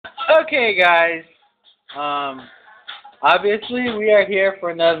Okay, guys. Obviously, we are here for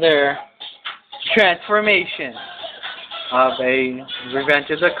another transformation of a Revenge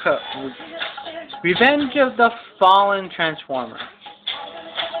of the Fallen Transformer.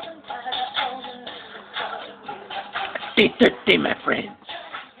 Stay thirsty, my friends.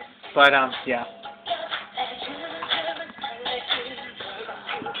 But yeah.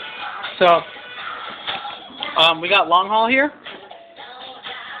 So, we got long haul here.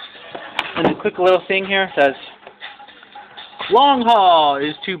 And a quick little thing here says, long haul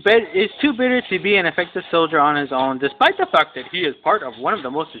is too bitter to be an effective soldier on his own, despite the fact that he is part of one of the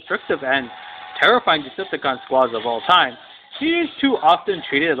most destructive and terrifying Decepticon squads of all time. He is too often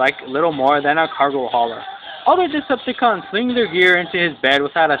treated like little more than a cargo hauler. Other Decepticons sling their gear into his bed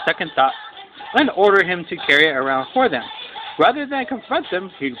without a second thought and order him to carry it around for them. Rather than confront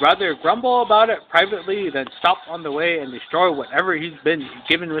them, he'd rather grumble about it privately than stop on the way and destroy whatever he's been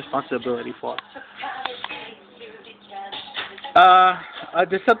given responsibility for. A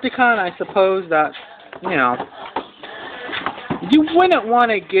Decepticon, I suppose that, you wouldn't want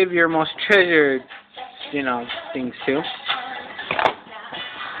to give your most treasured, things to.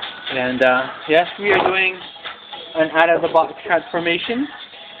 And, yes, we are doing an out-of-the-box transformation.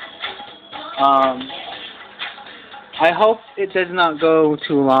 I hope it does not go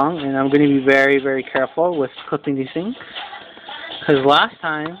too long, and I'm going to be very, very careful with clipping these things. Because last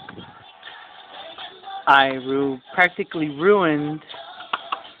time, I practically ruined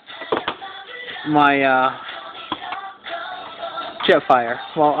my Jetfire.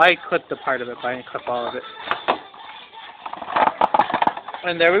 Well, I clipped the part of it, but I didn't clip all of it.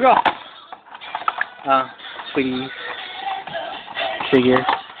 And there we go. Sweetie figure.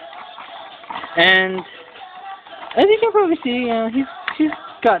 And as you can probably see, he's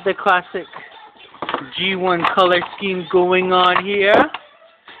got the classic G1 color scheme going on here.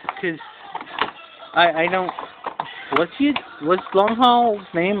 Cause I don't. What's Long Haul's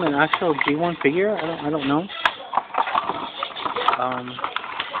name an actual G1 figure? I don't know.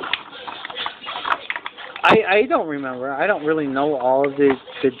 I don't remember. I don't really know all of the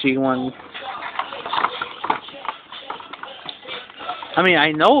G1. I mean,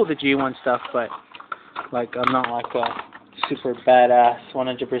 I know the G1 stuff, but I'm not like a super badass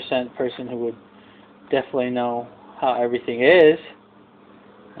 100% person who would definitely know how everything is.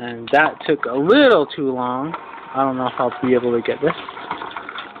 And that took a little too long. I don't know if I'll be able to get this.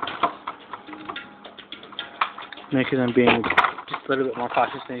 Because I'm being just a little bit more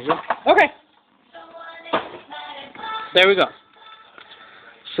cautious than usual. Okay. There we go.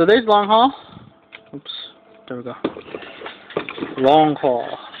 So there's long haul. Oops. There we go. Long haul.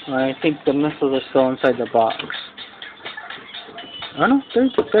 I think the missiles are still inside the box. I don't know.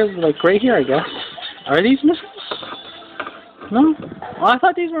 They're like right here, I guess. Are these missiles? No? Well, I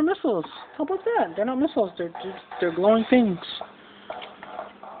thought these were missiles. How about that? They're not missiles. They're glowing things.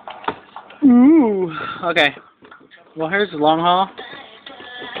 Ooh. Okay. Well, here's the long haul.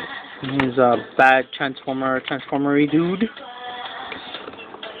 He's a bad transformery dude.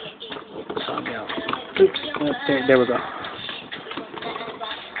 So, yeah. Oops. There we go.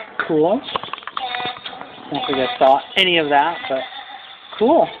 Cool. I don't think I saw any of that, but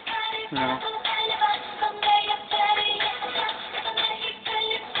cool.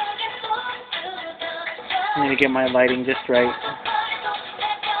 I'm gonna get my lighting just right.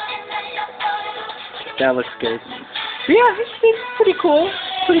 That looks good. So yeah, it's pretty cool.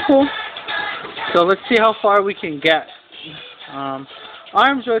 Pretty cool. So let's see how far we can get.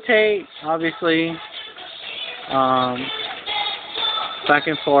 Arms rotate, obviously. Back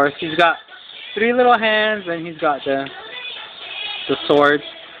and forth. He's got 3 little hands, and he's got the sword.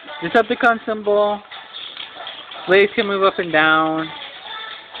 Decepticon symbol. Blades can move up and down.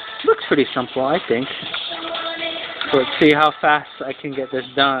 Looks pretty simple, I think. So let's see how fast I can get this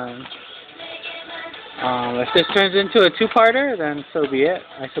done. If this turns into a 2-parter, then so be it,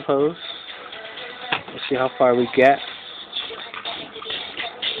 I suppose. Let's see how far we get.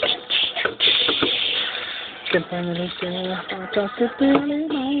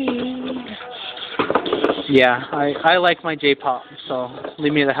 Yeah, I like my J-pop, so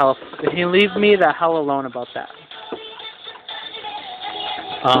leave me the hell alone about that.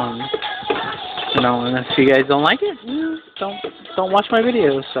 And if you guys don't like it, don't watch my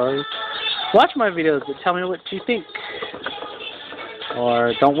videos. Sorry. Watch my videos, but tell me what you think.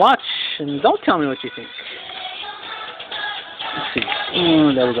 Or don't watch and don't tell me what you think. Let's see.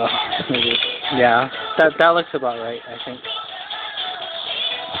 There we go. Maybe. Yeah, that looks about right, I think.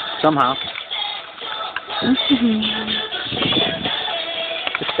 Somehow.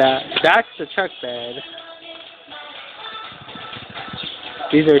 That's the truck bed.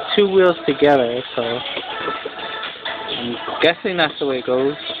 These are two wheels together, so I'm guessing that's the way it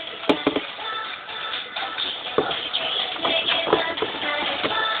goes.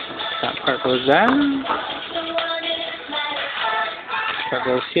 That part goes down. That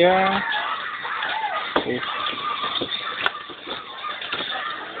goes here.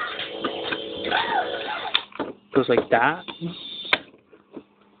 Goes like that. I'm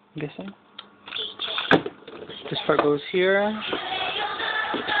guessing. This part goes here.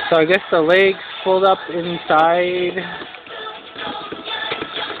 So I guess the legs fold up inside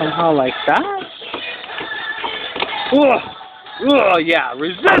somehow like that. Ugh! Ugh, yeah,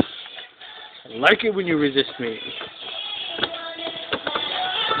 resist! I like it when you resist me.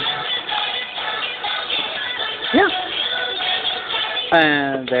 Yeah.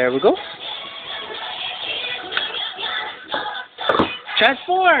 And there we go.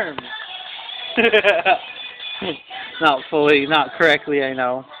 Transform! Not fully, not correctly, I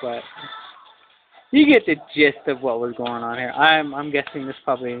know, but you get the gist of what was going on here. I'm guessing this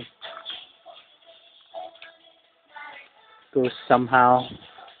probably goes somehow,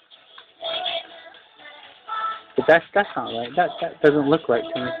 but that's not right. That doesn't look right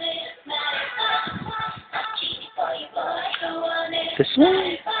to me. This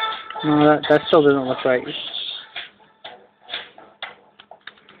one? No, that still doesn't look right.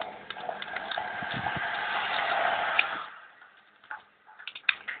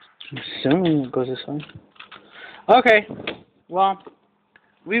 Soon it goes this way. Okay, well,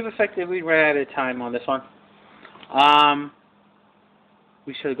 we've effectively run out of time on this one.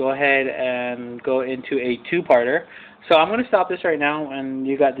 We should go ahead and go into a two-parter. So I'm going to stop this right now, and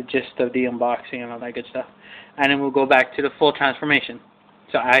you got the gist of the unboxing and all that good stuff. And then we'll go back to the full transformation.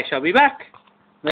 So I shall be back.